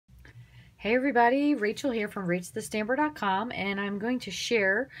Hey everybody, Rachel here from Rachthestamper.com, and I'm going to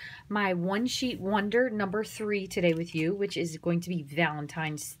share my one sheet wonder number 3 today with you, which is going to be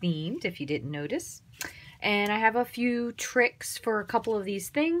Valentine's themed, if you didn't notice. And I have a few tricks for a couple of these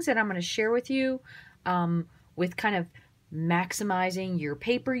things that I'm going to share with you with kind of maximizing your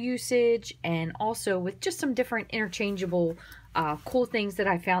paper usage, and also with just some different interchangeable cool things that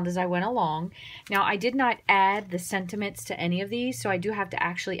I found as I went along. Now, I did not add the sentiments to any of these, so I do have to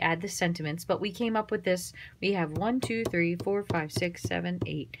actually add the sentiments, but we came up with this. We have 1, 2, 3, 4, 5, 6, 7,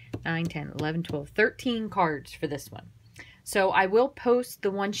 8, 9, 10, 11, 12, 13 cards for this one. So I will post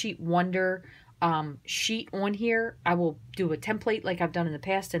the One Sheet Wonder sheet on here. I will do a template like I've done in the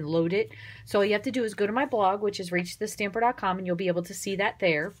past and load it. So all you have to do is go to my blog, which is rachthestamper.com, and you'll be able to see that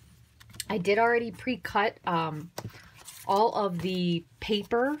there. I did already pre-cut all of the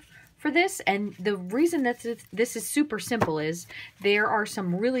paper for this, and the reason that this is super simple is there are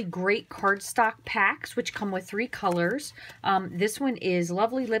some really great cardstock packs which come with 3 colors. This one is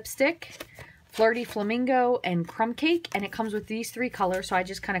Lovely Lipstick, Flirty Flamingo, and Crumb Cake, and it comes with these 3 colors, so I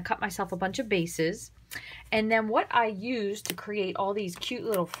just kind of cut myself a bunch of bases. And then what I use to create all these cute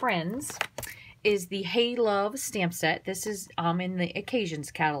little friends is the Hey Love stamp set. This is in the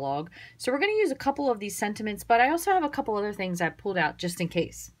Occasions catalog. So we're going to use a couple of these sentiments, but I also have a couple other things I pulled out just in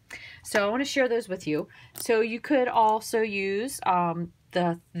case. So I want to share those with you. So you could also use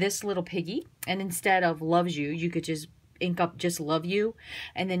this little piggy, and instead of loves you, you could just ink up just love you,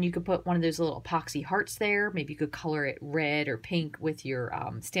 and then you could put one of those little epoxy hearts there. Maybe you could color it red or pink with your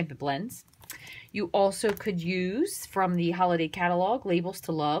Stampin' Blends. You also could use from the holiday catalog Labels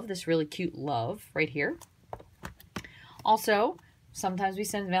to Love, this really cute love right here. Also, sometimes we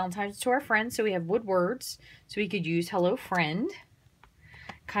send Valentines to our friends, so we have wood words, so we could use Hello Friend.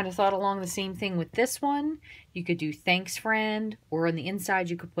 Kind of thought along the same thing with this one. You could do Thanks Friend, or on the inside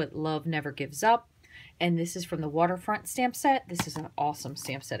you could put Love Never Gives Up. And this is from the Waterfront stamp set. This is an awesome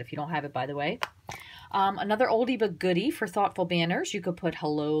stamp set if you don't have it, by the way. Another oldie but goodie for thoughtful banners. You could put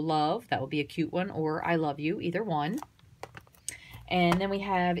Hello Love. That would be a cute one. Or I Love You. Either one. And then we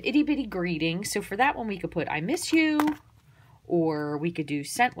have Itty Bitty Greeting. So for that one we could put I Miss You. Or we could do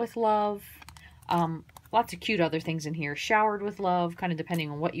Sent with Love. Lots of cute other things in here. Showered with Love, kind of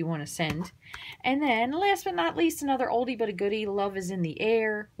depending on what you want to send. And then, last but not least, another oldie but a goodie, Love is in the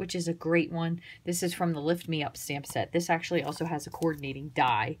Air, which is a great one. This is from the Lift Me Up stamp set. This actually also has a coordinating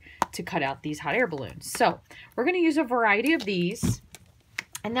die to cut out these hot air balloons. So, we're going to use a variety of these.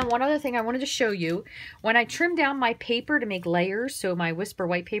 And then one other thing I wanted to show you, when I trim down my paper to make layers, so my Whisper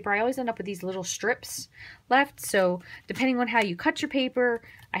white paper, I always end up with these little strips left. So depending on how you cut your paper,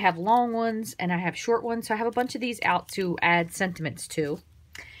 I have long ones and I have short ones. So I have a bunch of these out to add sentiments to.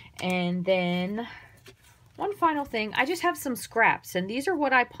 And then one final thing, I just have some scraps, and these are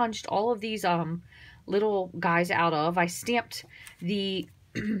what I punched all of these little guys out of. I stamped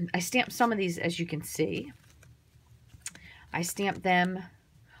I stamped some of these, as you can see. I stamped them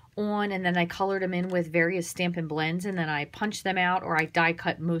on, and then I colored them in with various Stampin' Blends, and then I punched them out, or I die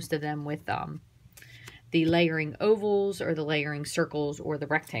cut most of them with the layering ovals or the layering circles or the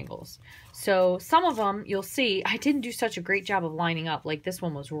rectangles. So some of them you'll see I didn't do such a great job of lining up. Like this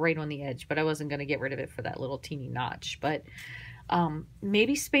one was right on the edge, but I wasn't going to get rid of it for that little teeny notch. But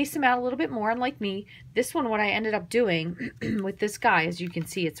maybe space them out a little bit more. Unlike me, this one, what I ended up doing with this guy, as you can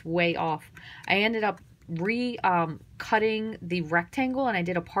see, it's way off. I ended up cutting the rectangle, and I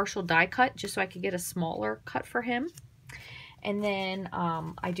did a partial die cut just so I could get a smaller cut for him. And then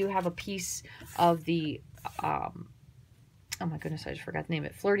I do have a piece of the oh my goodness, I just forgot the name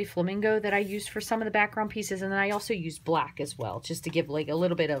of it, Flirty Flamingo, that I used for some of the background pieces. And then I also used black as well, just to give like a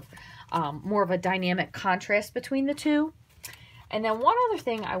little bit of more of a dynamic contrast between the two. And then one other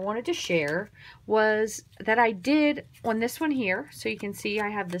thing I wanted to share was that I did on this one here. So you can see I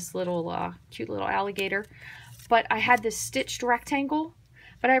have this little cute little alligator, but I had this stitched rectangle,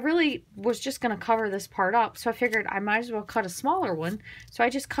 but I really was just going to cover this part up. So I figured I might as well cut a smaller one. So I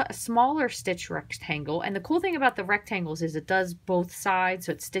just cut a smaller stitch rectangle. And the cool thing about the rectangles is it does both sides.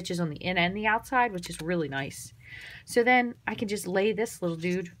 So it stitches on the in and the outside, which is really nice. So then I can just lay this little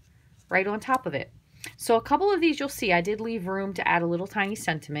dude right on top of it. So a couple of these you'll see I did leave room to add a little tiny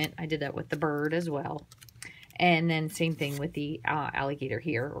sentiment. I did that with the bird as well. And then same thing with the alligator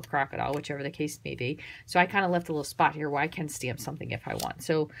here, or crocodile, whichever the case may be. So I kind of left a little spot here where I can stamp something if I want.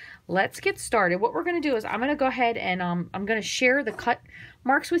 So let's get started. What we're going to do is I'm going to go ahead and I'm going to share the cut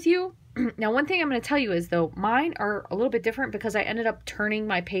marks with you. Now, one thing I'm going to tell you is, though, mine are a little bit different because I ended up turning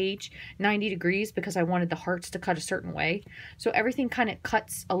my page 90 degrees because I wanted the hearts to cut a certain way. So everything kind of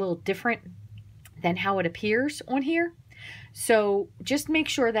cuts a little different than how it appears on here. So just make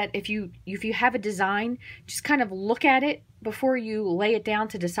sure that if you have a design, just kind of look at it before you lay it down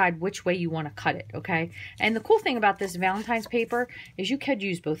to decide which way you want to cut it, okay? And the cool thing about this Valentine's paper is you could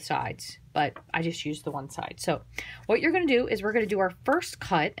use both sides, but I just used the one side. So what you're going to do is we're going to do our first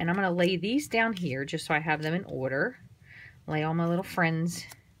cut, and I'm going to lay these down here just so I have them in order. Lay all my little friends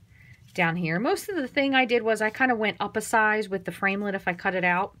down here. Most of the thing I did was I kind of went up a size with the framelit if I cut it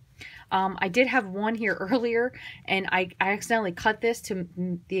out. I did have one here earlier, and I accidentally cut this to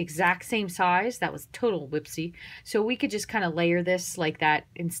the exact same size. That was total whipsy. So we could just kind of layer this like that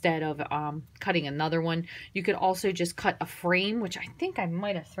instead of cutting another one. You could also just cut a frame, which I think I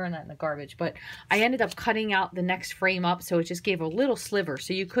might have thrown that in the garbage, but I ended up cutting out the next frame up, so it just gave a little sliver.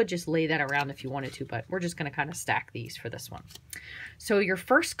 So you could just lay that around if you wanted to, but we're just going to kind of stack these for this one. So your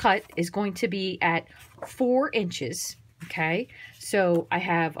first cut is going to be at 4 inches. Okay, so I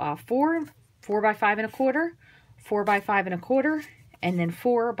have 4 by 5 1/4, 4 by 5 1/4, and then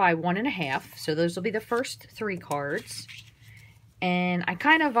 4 by 1 1/2. So those will be the first 3 cards. And I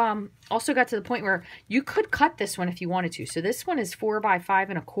kind of also got to the point where you could cut this one if you wanted to. So this one is 4 by 5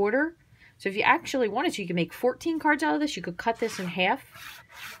 1/4. So if you actually wanted to, you could make 14 cards out of this. You could cut this in half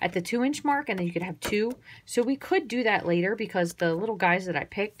at the 2-inch mark, and then you could have 2. So we could do that later because the little guys that I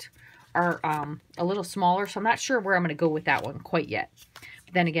picked are a little smaller, so I'm not sure where I'm going to go with that one quite yet.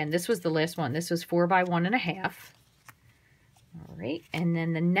 But then again, this was the last one. This was 4 by 1 1/2. All right, and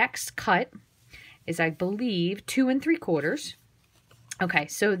then the next cut is, I believe, 2 3/4. Okay,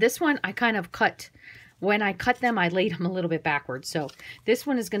 so this one I kind of cut. When I cut them, I laid them a little bit backwards. So this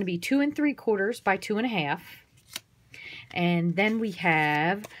one is going to be 2 3/4 by 2 1/2. And then we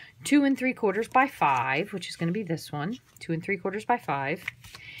have 2 3/4 by 5, which is going to be this one, 2 3/4 by 5.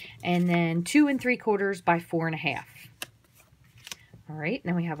 And then 2 3/4 by 4 1/2. All right,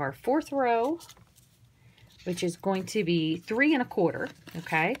 then we have our 4th row, which is going to be 3 1/4.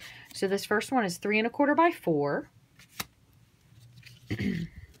 Okay, so this first one is 3 1/4 by 4. 3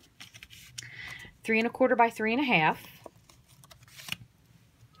 1/4 by 3 1/2.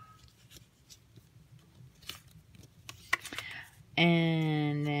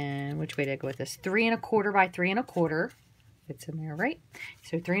 And then, which way did I go with this? 3 1/4 by 3 1/4. It's in there, right?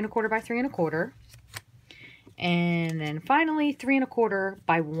 So 3 1/4 by 3 1/4. And then finally 3 1/4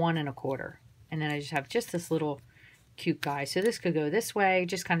 by 1 1/4. And then I just have just this little cute guy. So this could go this way.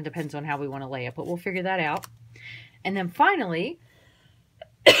 Just kind of depends on how we want to lay it, but we'll figure that out. And then finally,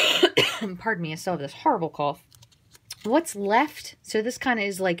 pardon me, I still have this horrible cough. What's left, so this kind of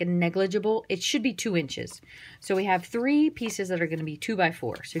is like a negligible, it should be 2 inches. So we have 3 pieces that are going to be 2 by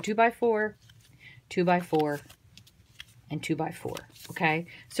 4. So 2 by 4, 2 by 4, and 2 by 4. Okay,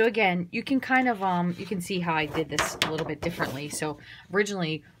 so again, you can kind of you can see how I did this a little bit differently. So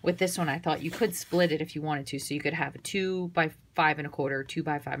originally with this one, I thought you could split it if you wanted to, so you could have a 2 by 5 1/4, 2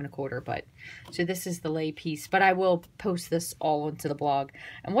 by 5 1/4. But so this is the lay piece, but I will post this all into the blog.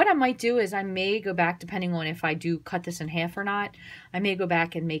 And what I might do is I may go back, depending on if I do cut this in half or not, I may go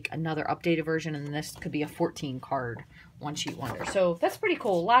back and make another updated version, and this could be a 14 card one sheet wonder. So that's pretty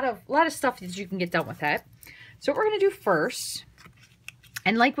cool. A lot of stuff that you can get done with that. So what we're going to do first,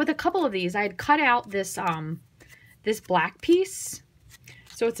 and like with a couple of these, I had cut out this this black piece.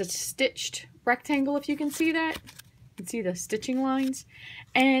 So it's a stitched rectangle, if you can see that. You can see the stitching lines.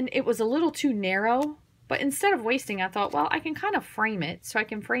 And it was a little too narrow, but instead of wasting, I thought, well, I can kind of frame it. So I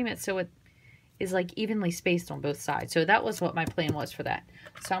can frame it so it is like evenly spaced on both sides. So that was what my plan was for that.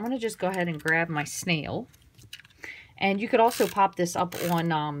 So I'm going to just go ahead and grab my snail. And you could also pop this up on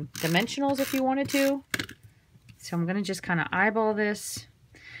dimensionals if you wanted to. So I'm going to just kind of eyeball this.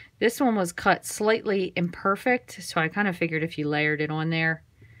 This one was cut slightly imperfect, so I kind of figured if you layered it on there,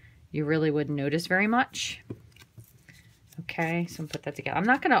 you really wouldn't notice very much. Okay, so I'm going to put that together. I'm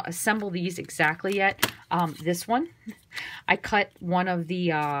not going to assemble these exactly yet. This one, I cut one of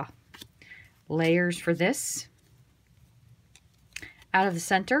the layers for this out of the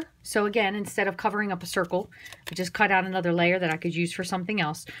center. So again, instead of covering up a circle, I just cut out another layer that I could use for something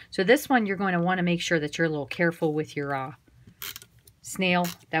else. So this one, you're going to want to make sure that you're a little careful with your snail.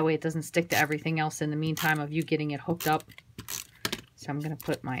 That way it doesn't stick to everything else in the meantime of you getting it hooked up. So I'm going to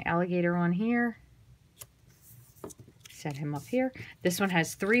put my alligator on here. Set him up here. This one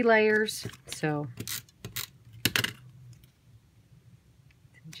has 3 layers. So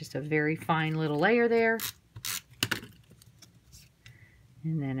just a very fine little layer there.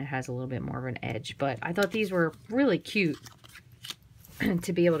 And then it has a little bit more of an edge. But I thought these were really cute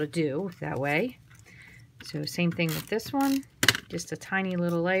to be able to do that way. So same thing with this one. Just a tiny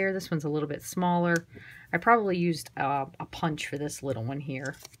little layer. This one's a little bit smaller. I probably used a punch for this little one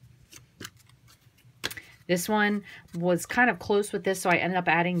here. This one was kind of close with this, so I ended up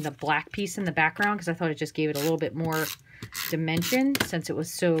adding the black piece in the background because I thought it just gave it a little bit more dimension since it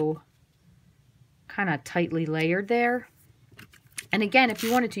was so kind of tightly layered there. And again, if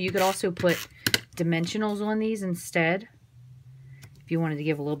you wanted to, you could also put dimensionals on these instead if you wanted to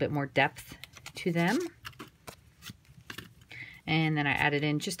give a little bit more depth to them. And then I added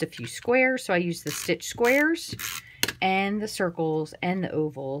in just a few squares. So I used the stitch squares and the circles and the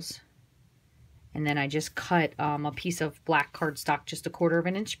ovals. And then I just cut a piece of black cardstock just 1/4 of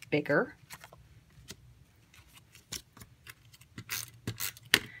an inch bigger.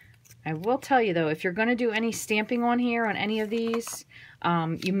 I will tell you though, if you're going to do any stamping on here, on any of these,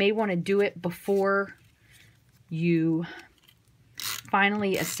 you may want to do it before you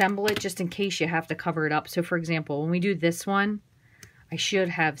finally assemble it, just in case you have to cover it up. So for example, when we do this one, I should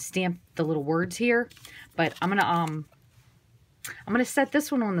have stamped the little words here, but I'm gonna set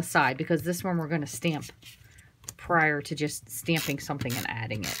this one on the side because this one we're gonna stamp prior to just stamping something and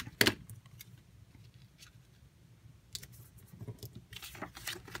adding it.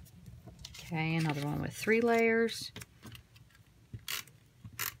 Okay, another one with 3 layers.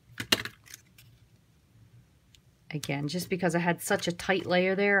 Again, just because I had such a tight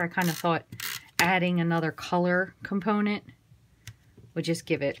layer there, I kind of thought adding another color component would just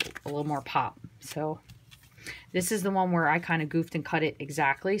give it a little more pop. So this is the one where I kind of goofed and cut it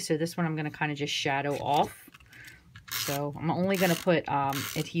exactly. So this one I'm going to kind of just shadow off. So I'm only going to put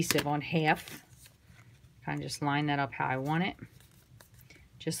adhesive on half. Kind of just line that up how I want it.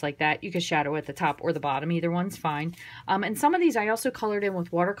 Just like that. You can shadow at the top or the bottom. Either one's fine. And some of these I also colored in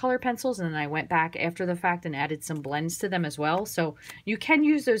with watercolor pencils, and then I went back after the fact and added some blends to them as well. So you can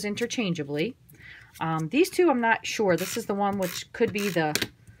use those interchangeably. These two I'm not sure. This is the one which could be the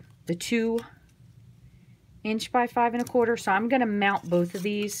 2 inch by 5 1/4. So I'm going to mount both of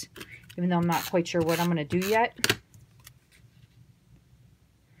these, even though I'm not quite sure what I'm going to do yet.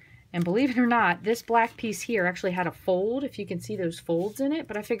 And believe it or not, this black piece here actually had a fold, if you can see those folds in it.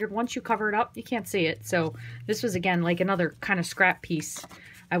 But I figured once you cover it up, you can't see it. So this was, again, like another kind of scrap piece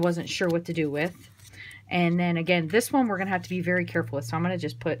I wasn't sure what to do with. And then, again, this one we're going to have to be very careful with. So I'm going to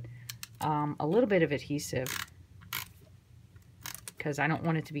just put a little bit of adhesive because I don't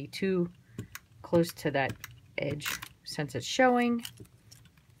want it to be too close to that edge since it's showing.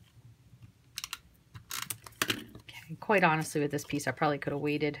 Okay, quite honestly, with this piece, I probably could have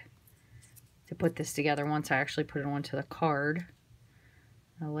waited to put this together once I actually put it onto the card.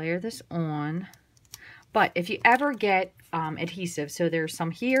 I'll layer this on. But if you ever get adhesive, so there's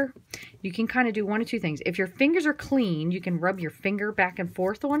some here, you can kind of do one of two things. If your fingers are clean, you can rub your finger back and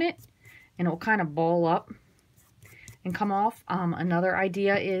forth on it, and it will kind of ball up and come off. Another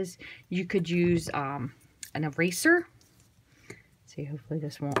idea is you could use an eraser. See, hopefully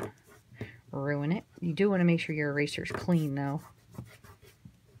this won't ruin it. You do want to make sure your eraser is clean, though.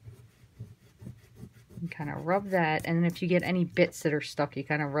 You kind of rub that, and then if you get any bits that are stuck, you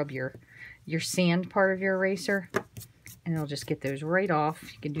kind of rub your sand part of your eraser, and it'll just get those right off.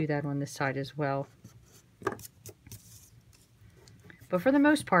 You can do that on this side as well. But for the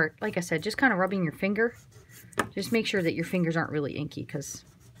most part, like I said, just kind of rubbing your finger. Just make sure that your fingers aren't really inky, because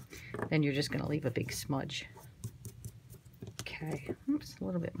then you're just going to leave a big smudge. Okay, oops, a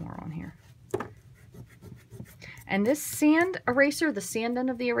little bit more on here. And this sand eraser, the sand end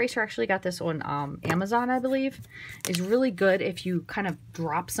of the eraser, I actually got this on Amazon, I believe, is really good if you kind of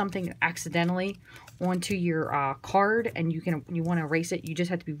drop something accidentally onto your card and you want to erase it. You just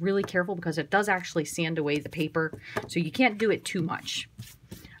have to be really careful because it does actually sand away the paper, so you can't do it too much.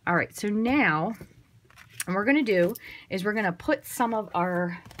 All right, so now what we're going to do is we're going to put some of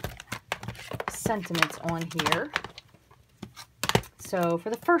our sentiments on here. So for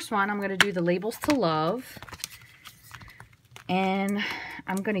the first one, I'm going to do the Labels to Love. And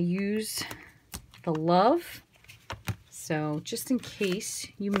I'm going to use the love. So just in case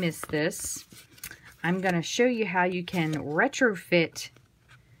you missed this, I'm going to show you how you can retrofit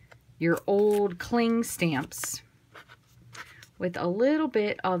your old cling stamps with a little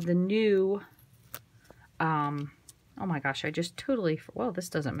bit of the new, oh my gosh, I just totally, well, this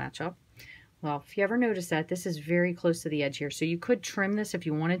doesn't match up. Well, if you ever notice that, this is very close to the edge here. So you could trim this if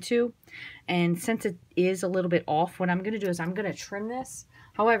you wanted to. And since it is a little bit off, what I'm going to do is I'm going to trim this.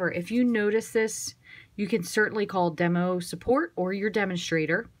 However, if you notice this, you can certainly call demo support or your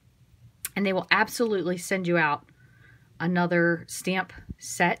demonstrator. And they will absolutely send you out another stamp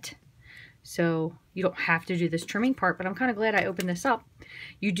set. So you don't have to do this trimming part, but I'm kind of glad I opened this up.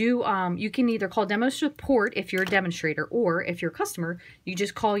 You do, you can either call demo support if you're a demonstrator, or if you're a customer, you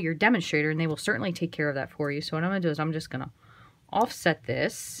just call your demonstrator and they will certainly take care of that for you. So what I'm going to do is I'm just going to offset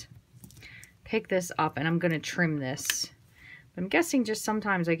this, pick this up and I'm going to trim this. I'm guessing just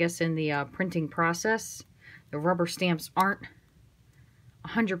sometimes, I guess, in the printing process, the rubber stamps aren't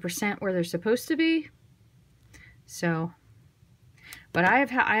 100% where they're supposed to be. So, but I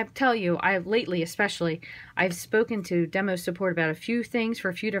have tell you, I have lately, especially, I've spoken to demo support about a few things for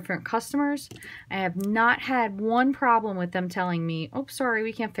a few different customers. I have not had one problem with them telling me, oh, sorry,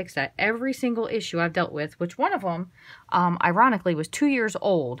 we can't fix that. Every single issue I've dealt with, which one of them, ironically, was 2 years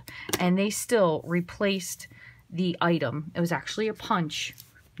old, and they still replaced the item. It was actually a punch.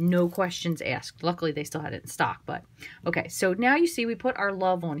 No questions asked. Luckily, they still had it in stock. But okay, so now you see we put our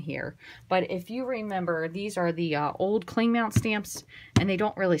love on here. But if you remember, these are the old cling mount stamps, and they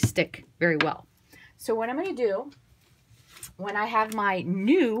don't really stick very well. So what I'm going to do, when I have my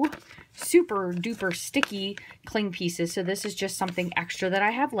new super duper sticky cling pieces, so this is just something extra that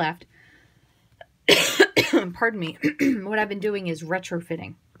I have left. Pardon me. What I've been doing is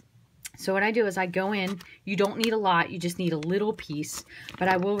retrofitting. So what I do is I go in, you don't need a lot, you just need a little piece, but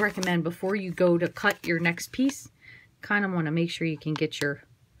I will recommend before you go to cut your next piece, kind of want to make sure you can get your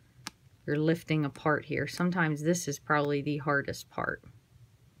lifting apart here. Sometimes this is probably the hardest part.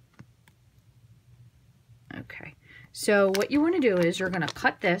 Okay, so what you want to do is you're going to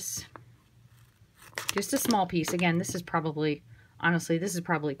cut this, just a small piece. Again, this is probably, honestly, this is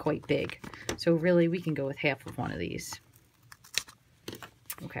probably quite big. So really we can go with half of one of these.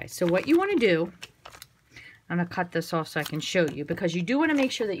 Okay, so what you want to do, I'm going to cut this off so I can show you, because you do want to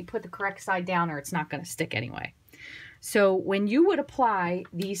make sure that you put the correct side down or it's not going to stick anyway. So when you would apply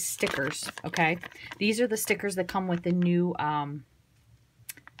these stickers, okay, these are the stickers that come with the new, oh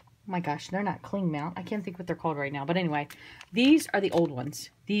my gosh, they're not cling mount. I can't think what they're called right now. But anyway, these are the old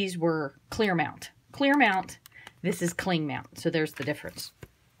ones. These were clear mount. Clear mount, this is cling mount. So there's the difference.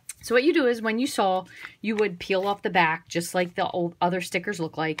 So what you do is when you saw, you would peel off the back just like the old other stickers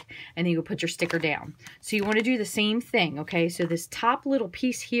look like, and then you would put your sticker down. So you want to do the same thing, okay? So this top little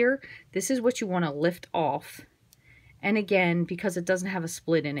piece here, this is what you want to lift off. And again, because it doesn't have a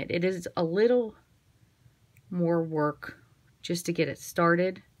split in it, it is a little more work just to get it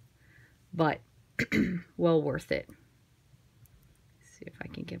started, but well worth it. Let's see if I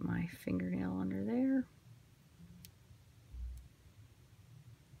can get my fingernail under there.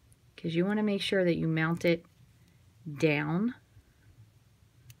 Because you want to make sure that you mount it down.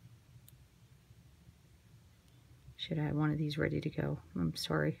 Should I have one of these ready to go? I'm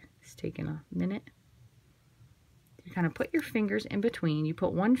sorry, it's taking a minute. You kind of put your fingers in between. You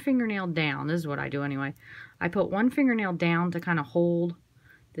put one fingernail down. This is what I do anyway. I put one fingernail down to kind of hold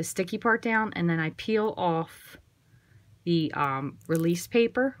the sticky part down, and then I peel off the release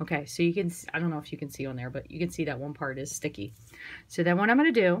paper. Okay, so you can, I don't know if you can see on there, but you can see that one part is sticky. So then what I'm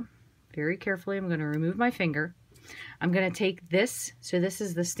going to do, very carefully, I'm going to remove my finger. I'm going to take this, so this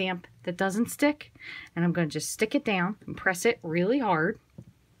is the stamp that doesn't stick, and I'm going to just stick it down and press it really hard.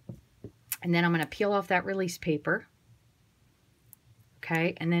 And then I'm going to peel off that release paper.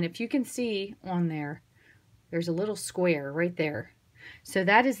 Okay, and then if you can see on there, there's a little square right there. So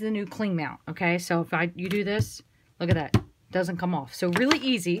that is the new cling mount, okay? So if you do this, look at that. Doesn't come off. So really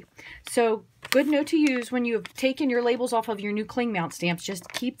easy. So good note to use when you have taken your labels off of your new cling mount stamps. Just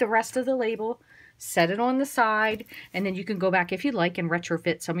keep the rest of the label, set it on the side, and then you can go back if you'd like and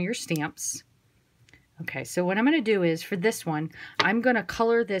retrofit some of your stamps. Okay, so what I'm going to do is for this one, I'm going to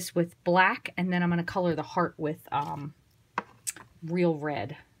color this with black, and then I'm going to color the heart with real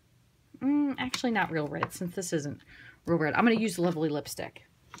red. Actually not real red, since this isn't real red. I'm going to use Lovely Lipstick.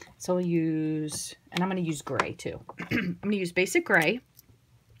 So I'll use, and I'm going to use gray too. I'm going to use basic gray.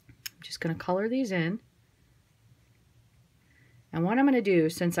 I'm just going to color these in. And what I'm going to do,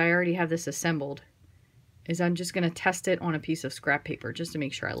 since I already have this assembled, is I'm just going to test it on a piece of scrap paper just to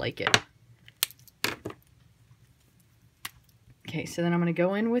make sure I like it. Okay, so then I'm going to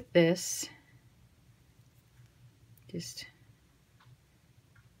go in with this. Just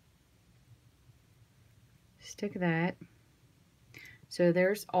stick that. So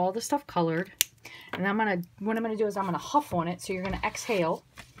there's all the stuff colored. And what I'm gonna do is I'm gonna huff on it. So you're gonna exhale.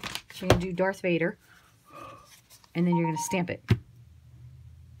 So you're gonna do Darth Vader. And then you're gonna stamp it.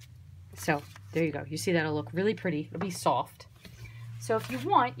 So there you go. You see that'll look really pretty. It'll be soft. So if you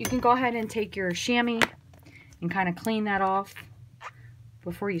want, you can go ahead and take your chamois and kind of clean that off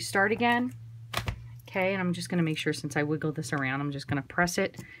before you start again. Okay, and I'm just gonna make sure, since I wiggle this around, I'm just gonna press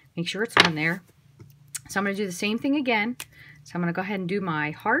it, make sure it's on there. So I'm gonna do the same thing again. So I'm going to go ahead and do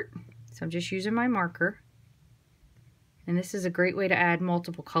my heart. So I'm just using my marker. And this is a great way to add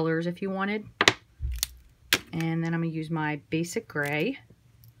multiple colors if you wanted. And then I'm going to use my basic gray.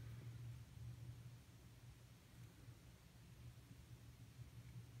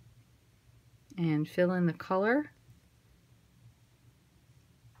 and fill in the color.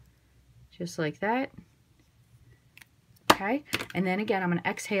 Just like that. Okay, and then again, I'm going to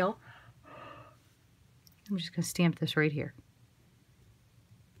exhale. I'm just going to stamp this right here.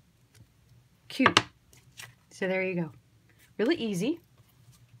 Cute. So there you go. Really easy.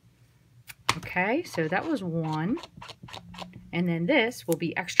 Okay, so that was one. And then this will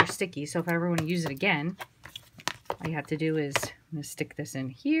be extra sticky, so if I ever want to use it again, all you have to do is, I'm going to stick this in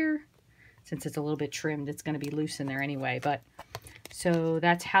here. Since it's a little bit trimmed, it's going to be loose in there anyway. But so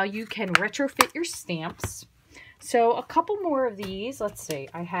that's how you can retrofit your stamps. So a couple more of these. Let's see.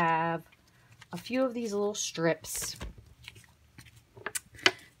 I have a few of these little strips.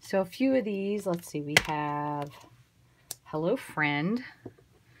 So a few of these. Let's see. We have Hello Friend.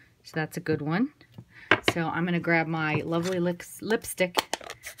 So that's a good one. So I'm going to grab my lovely lipstick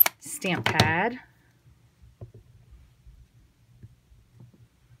stamp pad.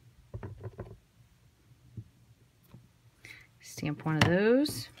 Stamp one of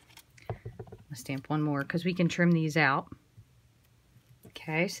those. I'll stamp one more because we can trim these out.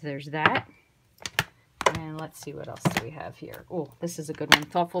 Okay, so there's that. And let's see what else do we have here. Oh, this is a good one.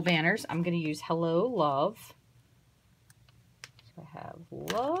 Thoughtful Banners. I'm going to use Hello Love. So I have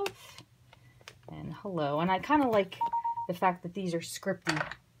love and hello. And I kind of like the fact that these are scripty.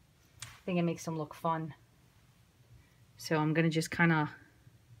 I think it makes them look fun. So I'm going to just kind of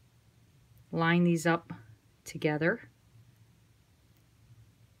line these up together.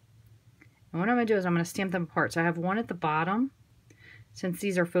 And what I'm going to do is I'm going to stamp them apart. So I have one at the bottom. Since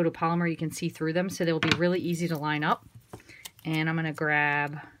these are photopolymer, you can see through them, so they'll be really easy to line up. And I'm going to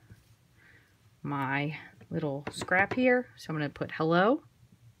grab my little scrap here. So I'm going to put hello.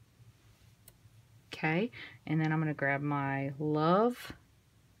 Okay. And then I'm going to grab my love.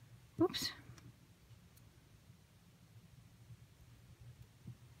 Oops.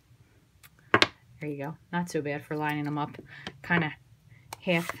 There you go. Not so bad for lining them up. Kind of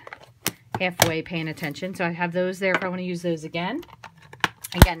halfway paying attention. So I have those there if I want to use those again.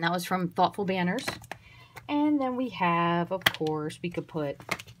 Again, that was from Thoughtful Banners. And then we have, of course, we could put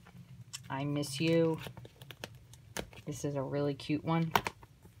I Miss You. This is a really cute one.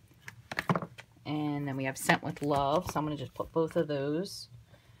 And then we have Sent with Love. So I'm going to just put both of those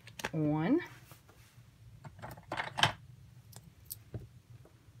on.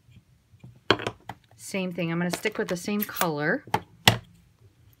 Same thing. I'm going to stick with the same color.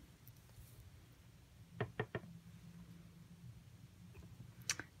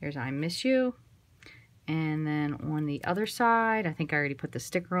 There's I Miss You. And then on the other side, I think I already put the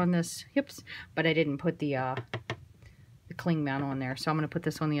sticker on this. Yips. But I didn't put the cling mount on there. So I'm going to put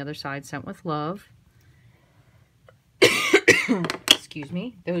this on the other side, Sent with Love. Excuse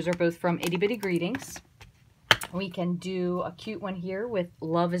me. Those are both from Itty Bitty Greetings. We can do a cute one here with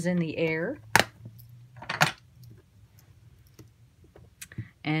Love is in the Air.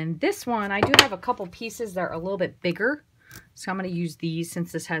 And this one, I do have a couple pieces that are a little bit bigger. So I'm going to use these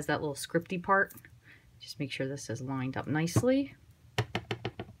since this has that little scripty part. Just make sure this is lined up nicely.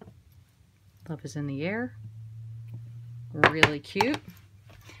 Love is in the Air. Really cute.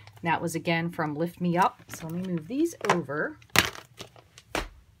 That was again from Lift Me Up. So let me move these over.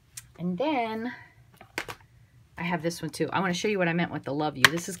 And then I have this one too. I want to show you what I meant with the Love You.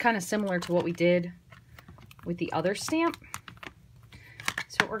 This is kind of similar to what we did with the other stamp.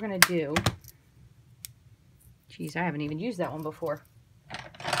 So what we're going to do, geez, I haven't even used that one before,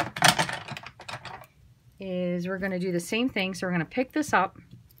 is we're going to do the same thing. So we're going to pick this up,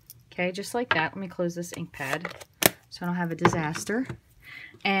 okay, just like that. Let me close this ink pad so I don't have a disaster.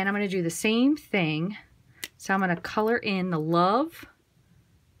 And I'm going to do the same thing. So I'm going to color in the Love,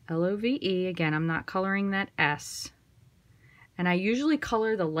 L-O-V-E. Again, I'm not coloring that S. And I usually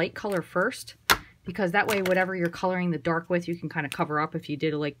color the light color first, because that way whatever you're coloring the dark with, you can kind of cover up if you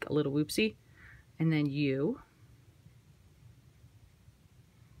did like a little whoopsie. And then U.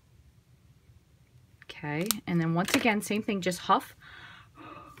 Okay, and then once again, same thing, just huff.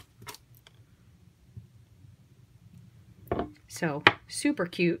 So, super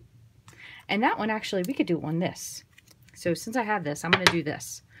cute. And that one, actually, we could do it on this. So, since I have this, I'm going to do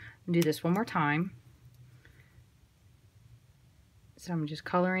this. I'm going to do this one more time. So, I'm just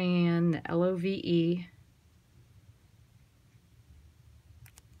coloring in the L-O-V-E.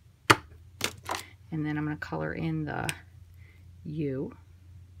 And then I'm going to color in the U.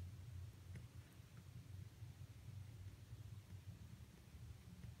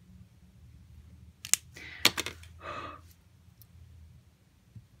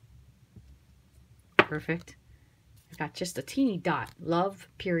 Perfect. I got just a teeny dot. Love,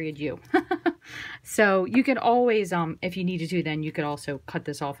 period, U. So you can always, if you needed to, then you could also cut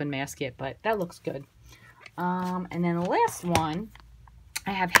this off and mask it, but that looks good. And then the last one,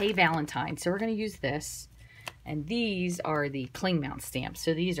 I have Hey Valentine. So we're going to use this. And these are the cling mount stamps.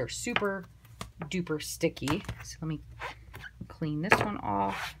 So these are super duper sticky. So let me clean this one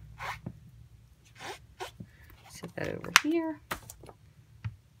off. Set that over here.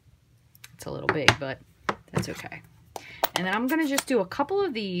 It's a little big, but that's okay. And then I'm going to just do a couple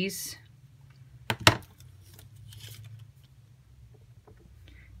of these.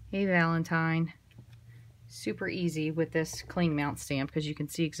 Hey Valentine. Super easy with this cling mount stamp because you can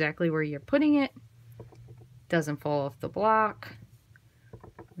see exactly where you're putting it. Doesn't fall off the block.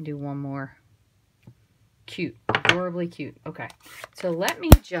 Do one more. Cute. Adorably cute. Okay. So let me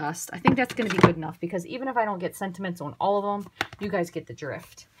just, I think that's going to be good enough because even if I don't get sentiments on all of them, you guys get the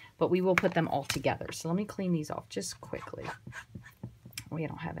drift. But we will put them all together. So let me clean these off just quickly. We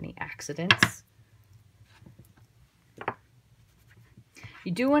don't have any accidents.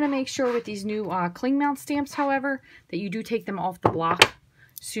 You do want to make sure with these new cling mount stamps, however, that you do take them off the block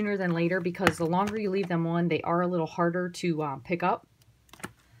sooner than later because the longer you leave them on, they are a little harder to pick up.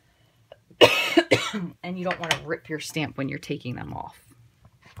 And you don't want to rip your stamp when you're taking them off.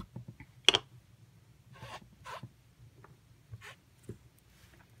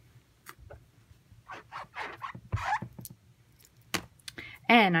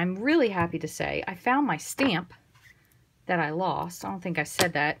 And I'm really happy to say I found my stamp that I lost. I don't think I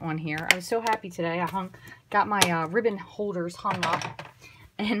said that on here. I was so happy today. I got my ribbon holders hung up,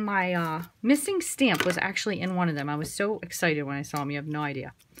 and my missing stamp was actually in one of them. I was so excited when I saw them. You have no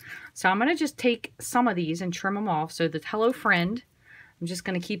idea. So I'm going to just take some of these and trim them off. So the Hello Friend, I'm just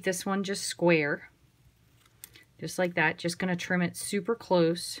going to keep this one just square. Just like that. Just going to trim it super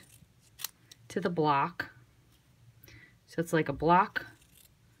close to the block. So it's like a block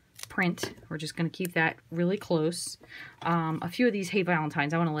print. We're just going to keep that really close. A few of these Hey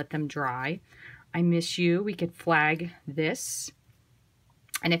Valentines, I want to let them dry. I Miss You. We could flag this.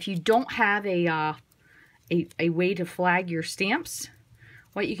 And if you don't have a way to flag your stamps,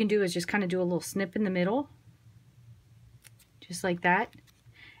 what you can do is just kind of do a little snip in the middle. Just like that.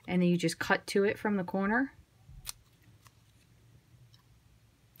 And then you just cut to it from the corner.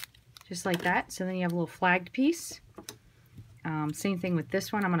 Just like that. So then you have a little flagged piece. Same thing with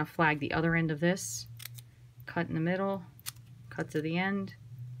this one. I'm going to flag the other end of this. Cut in the middle. Cut to the end.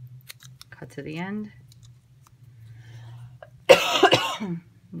 Cut to the end. I'm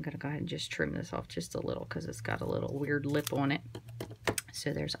going to go ahead and just trim this off just a little because it's got a little weird lip on it.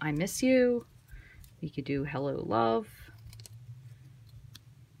 So there's I Miss You. We could do Hello Love.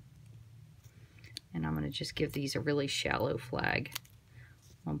 And I'm going to just give these a really shallow flag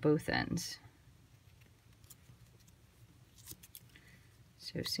on both ends.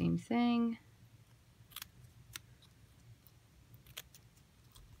 So same thing.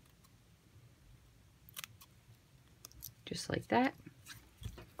 Just like that.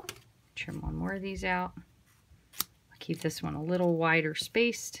 Trim one more of these out. I'll keep this one a little wider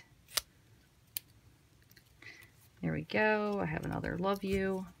spaced. There we go. I have another Love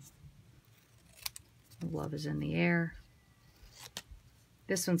You. Love is in the air.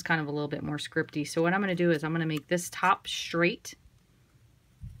 This one's kind of a little bit more scripty. So what I'm going to do is I'm going to make this top straight.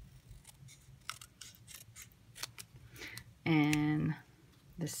 And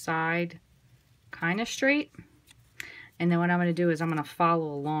this side kind of straight. And then what I'm going to do is I'm going to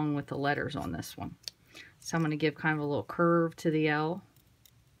follow along with the letters on this one. So I'm going to give kind of a little curve to the L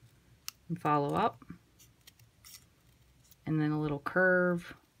and follow up. And then a little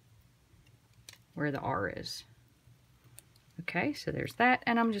curve where the R is. Okay, so there's that.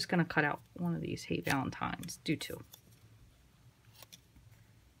 And I'm just going to cut out one of these Hey Valentines. Do two.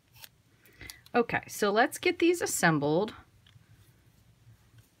 Okay, so let's get these assembled.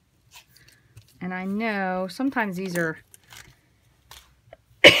 And I know sometimes these are,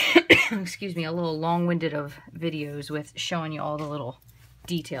 excuse me, a little long-winded of videos with showing you all the little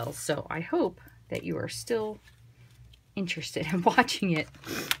details. So I hope that you are still interested in watching it.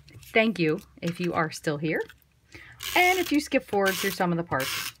 Thank you if you are still here. And if you skip forward through some of the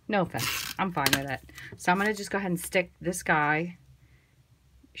parts, no offense. I'm fine with that. So I'm going to just go ahead and stick this guy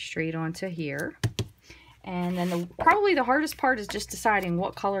straight onto here. And then probably the hardest part is just deciding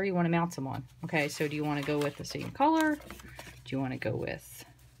what color you want to mount them on. Okay, so do you want to go with the same color? Do you want to go with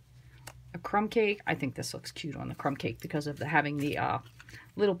a crumb cake? I think this looks cute on the crumb cake because of having the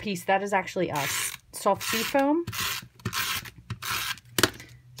little piece. That is actually a soft sea foam.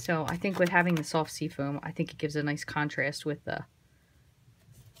 So I think with having the soft sea foam, I think it gives a nice contrast with the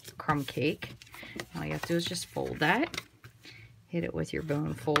crumb cake. All you have to do is just fold that. Hit it with your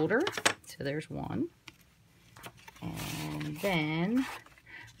bone folder. So there's one. And then, I'm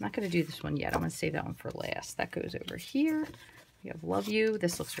not going to do this one yet. I'm going to save that one for last. That goes over here. We have Love You.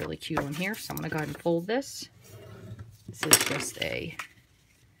 This looks really cute on here, so I'm going to go ahead and fold this. This is just a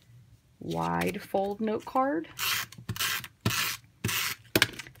wide fold note card.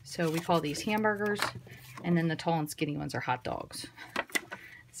 So we call these hamburgers, and then the tall and skinny ones are hot dogs.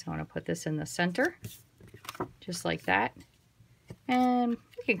 So I'm going to put this in the center, just like that. And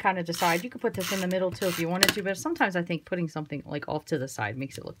you can kind of decide. You could put this in the middle too if you wanted to, but sometimes I think putting something like off to the side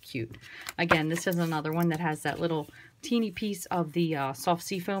makes it look cute. Again, this is another one that has that little teeny piece of the soft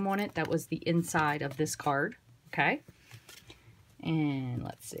sea foam on it. That was the inside of this card. Okay. And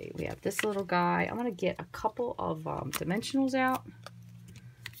let's see. We have this little guy. I'm going to get a couple of dimensionals out.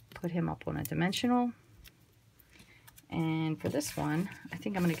 Put him up on a dimensional. And for this one, I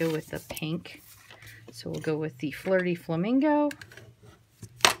think I'm going to go with the pink. So we'll go with the Flirty Flamingo.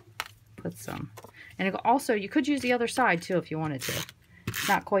 Put some. And also, you could use the other side too if you wanted to. It's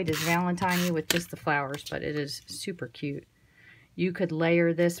not quite as Valentine-y with just the flowers, but it is super cute. You could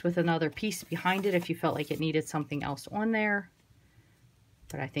layer this with another piece behind it if you felt like it needed something else on there.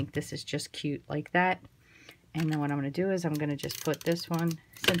 But I think this is just cute like that. And then what I'm going to do is I'm going to just put this one,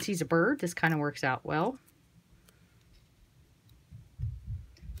 since he's a bird, this kind of works out well.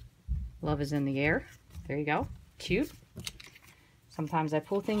 Love is in the air. There you go. Cute. Sometimes I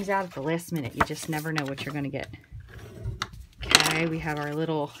pull things out at the last minute. You just never know what you're going to get. Okay, we have our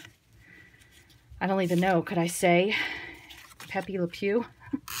little, I don't even know, could I say Pepe Le Pew?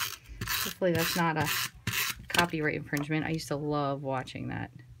 Hopefully that's not a copyright infringement. I used to love watching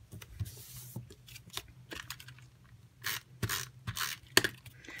that.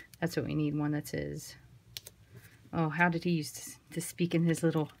 That's what we need, one that says, oh, how did he used to speak in his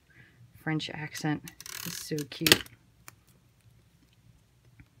little French accent? It's so cute.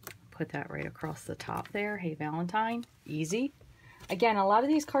 Put that right across the top there. Hey, Valentine. Easy. Again, a lot of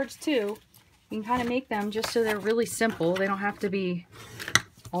these cards too, you can kind of make them just so they're really simple. They don't have to be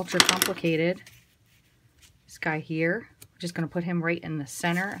ultra complicated. This guy here, I'm just going to put him right in the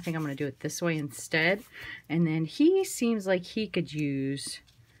center. I think I'm going to do it this way instead. And then he seems like he could use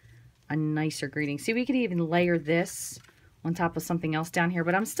a nicer greeting. See, we could even layer this on top of something else down here,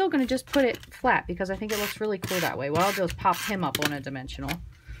 but I'm still going to just put it flat because I think it looks really cool that way. What I'll do is pop him up on a dimensional.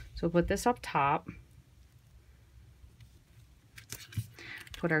 So we'll put this up top.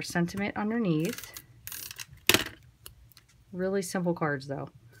 Put our sentiment underneath. Really simple cards though.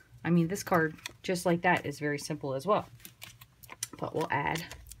 I mean, this card, just like that, is very simple as well. But we'll add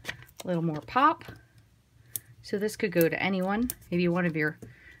a little more pop. So this could go to anyone. Maybe one of your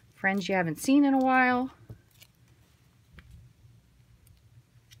friends you haven't seen in a while.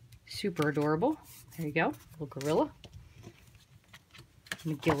 Super adorable. There you go. Little gorilla.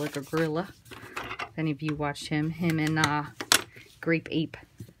 McGillic Gorilla. If any of you watched him and Grape Ape.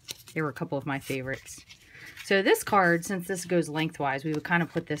 They were a couple of my favorites. So this card, since this goes lengthwise, we would kind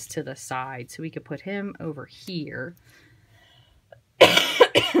of put this to the side. So we could put him over here.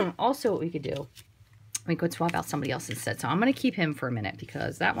 Also, what we could do, we could swap out somebody else instead. So I'm going to keep him for a minute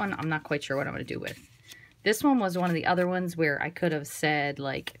because that one I'm not quite sure what I'm going to do with. This one was one of the other ones where I could have said,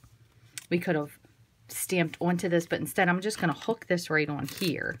 like, we could have stamped onto this, but instead I'm just going to hook this right on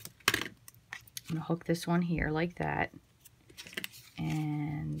here. I'm going to hook this one here like that.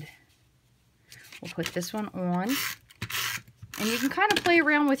 And we'll put this one on. And you can kind of play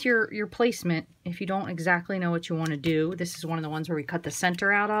around with your placement if you don't exactly know what you want to do. This is one of the ones where we cut the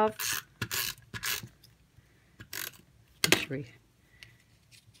center out of. Make sure we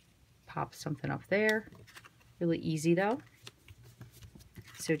pop something up there. Really easy though.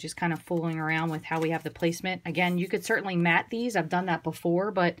 So just kind of fooling around with how we have the placement. Again, you could certainly mat these. I've done that before,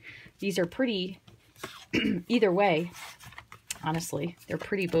 but these are pretty either way. Honestly, they're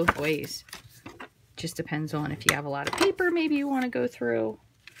pretty both ways. Just depends on if you have a lot of paper maybe you want to go through.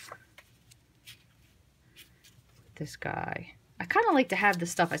 This guy. I kind of like to have the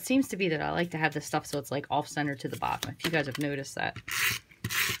stuff. It seems to be that I like to have the stuff so it's like off-center to the bottom, if you guys have noticed that.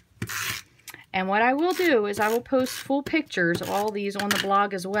 And what I will do is I will post full pictures of all these on the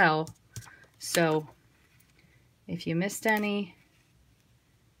blog as well. So if you missed any,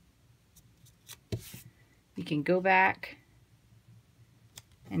 you can go back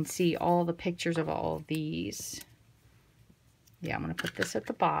and see all the pictures of all of these. Yeah, I'm going to put this at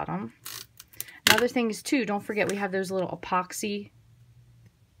the bottom. Another thing is too, don't forget we have those little epoxy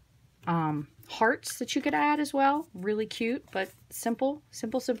hearts that you could add as well. Really cute, but simple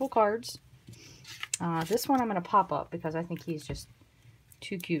cards. This one I'm going to pop up because I think he's just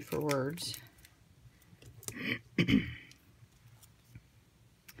too cute for words.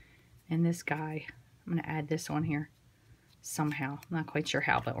 And this guy, I'm going to add this on here somehow. I'm not quite sure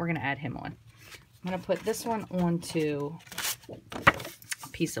how, but we're going to add him on. I'm going to put this one onto a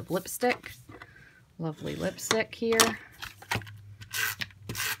piece of lipstick. Lovely lipstick here.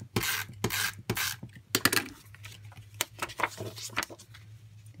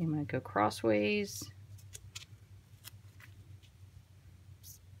 I'm going to go crossways.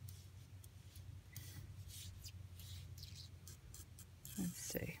 Let's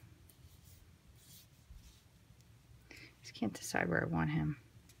see. Just can't decide where I want him.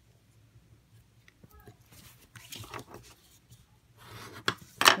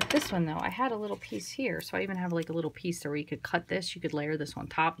 With this one though, I had a little piece here, so I even have like a little piece there where you could cut this. You could layer this on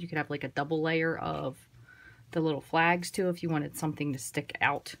top. You could have like a double layer of the little flags too if you wanted something to stick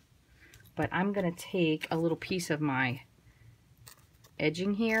out. But I'm going to take a little piece of my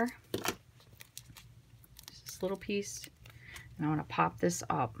edging here, just this little piece, and I want to pop this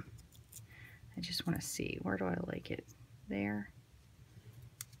up. I just want to see, where do I like it? There.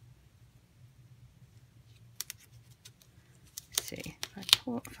 Let's see,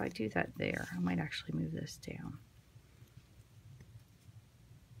 if I do that there, I might actually move this down.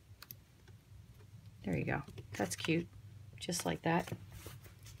 There you go. That's cute. Just like that.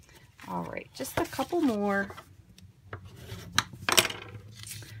 All right, just a couple more.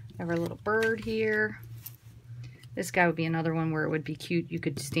 Have our little bird here. This guy would be another one where it would be cute. You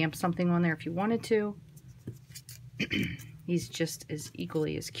could stamp something on there if you wanted to. He's just as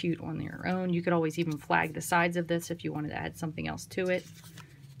equally as cute on their own. You could always even flag the sides of this if you wanted to add something else to it.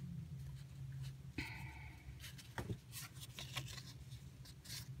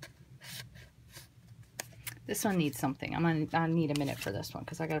 This one needs something. I need a minute for this one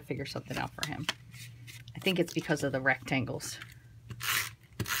because I got to figure something out for him. I think it's because of the rectangles.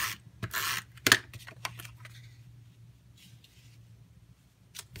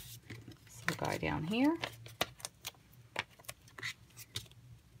 This little guy down here.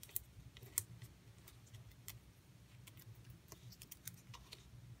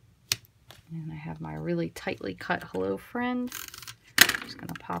 And I have my really tightly cut hello friend. I'm just going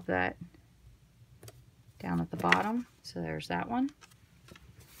to pop that down at the bottom. So there's that one.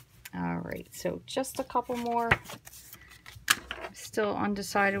 All right, so just a couple more. Still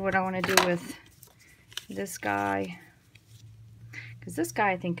undecided what I want to do with this guy, because this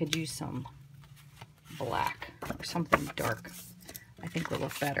guy I think could use some black or something dark. I think will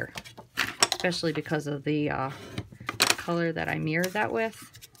look better, especially because of the color that I mirrored that with.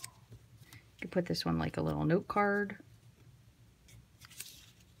 You could put this one like a little note card.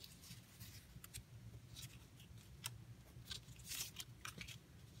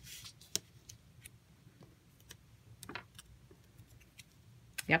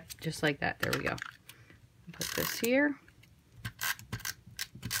 Yep, just like that. There we go. Put this here.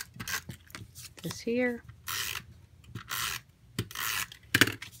 This here.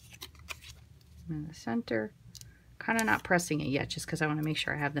 In the center. Kind of not pressing it yet just because I want to make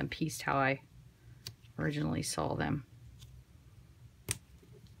sure I have them pieced how I originally saw them.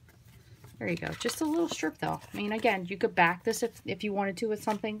 There you go. Just a little strip though. I mean, again, you could back this if you wanted to with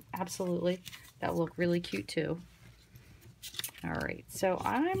something. Absolutely. That would look really cute too. All right, so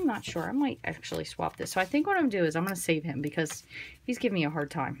I'm not sure. I might actually swap this. So I think what I'm going to do is I'm going to save him because he's giving me a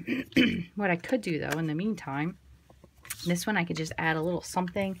hard time. What I could do, though, in the meantime, this one I could just add a little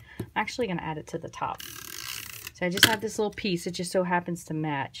something. I'm actually going to add it to the top. So I just have this little piece. It just so happens to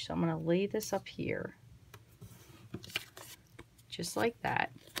match. So I'm going to lay this up here. Just like that.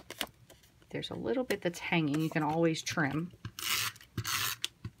 There's a little bit that's hanging. You can always trim.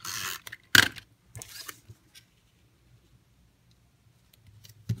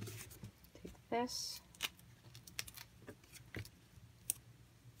 This,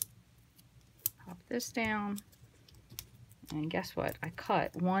 pop this down, and guess what? I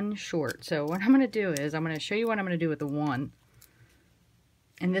cut one short. So what I'm going to do is I'm going to show you what I'm going to do with the one,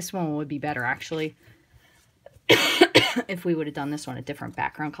 and this one would be better actually if we would have done this one a different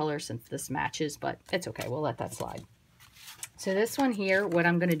background color since this matches, but it's okay, we'll let that slide. So this one here, what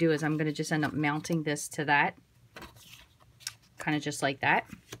I'm going to do is I'm going to just end up mounting this to that, kind of just like that.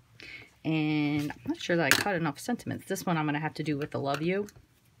 And I'm not sure that I cut enough sentiments. This one I'm going to have to do with the love you.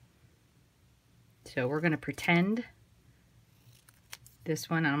 So we're going to pretend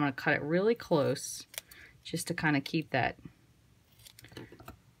this one, and I'm going to cut it really close just to kind of keep that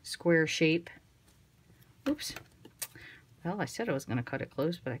square shape. Oops. Well, I said I was going to cut it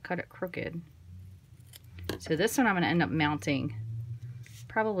close, but I cut it crooked. So this one I'm going to end up mounting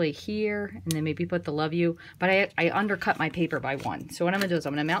probably here, and then maybe put the love you, but I undercut my paper by one. So what I'm gonna do is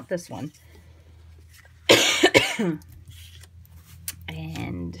I'm gonna mount this one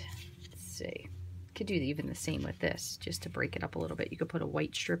and see. Could do even the same with this, just to break it up a little bit. You could put a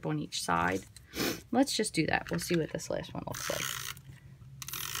white strip on each side. Let's just do that. We'll see what this last one looks like.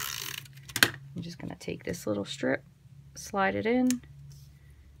 I'm just going to take this little strip, slide it in,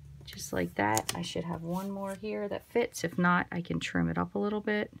 just like that. I should have one more here that fits. If not, I can trim it up a little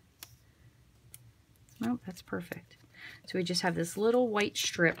bit. Nope, that's perfect. So we just have this little white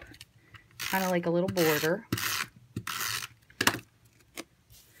strip, kind of like a little border.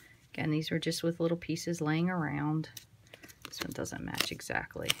 Again, these are just with little pieces laying around. This one doesn't match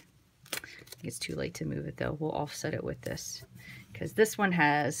exactly. I think it's too late to move it though. We'll offset it with this, because this one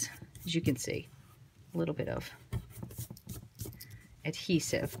has, as you can see, a little bit of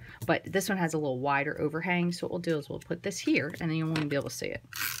adhesive, but this one has a little wider overhang. So what we'll do is we'll put this here, and then you won't be able to see it.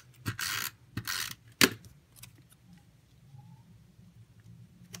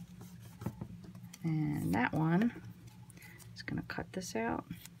 And that one is going to cut this out.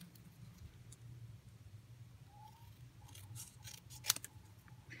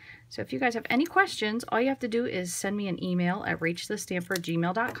 So if you guys have any questions, all you have to do is send me an email at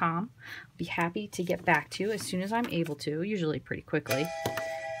rachthestamper@gmail.com. I'll be happy to get back to you as soon as I'm able to, usually pretty quickly.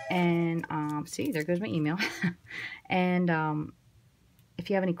 And see, there goes my email. And if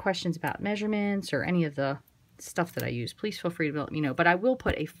you have any questions about measurements or any of the stuff that I use, please feel free to let me know. But I will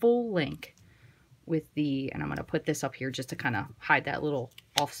put a full link with the, and I'm going to put this up here just to kind of hide that little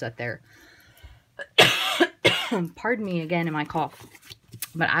offset there. Pardon me again in my cough.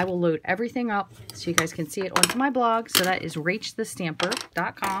 But I will load everything up so you guys can see it onto my blog. So that is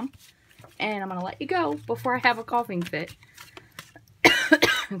rachthestamper.com. And I'm going to let you go before I have a coughing fit.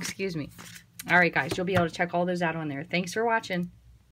 Excuse me. All right, guys. You'll be able to check all those out on there. Thanks for watching.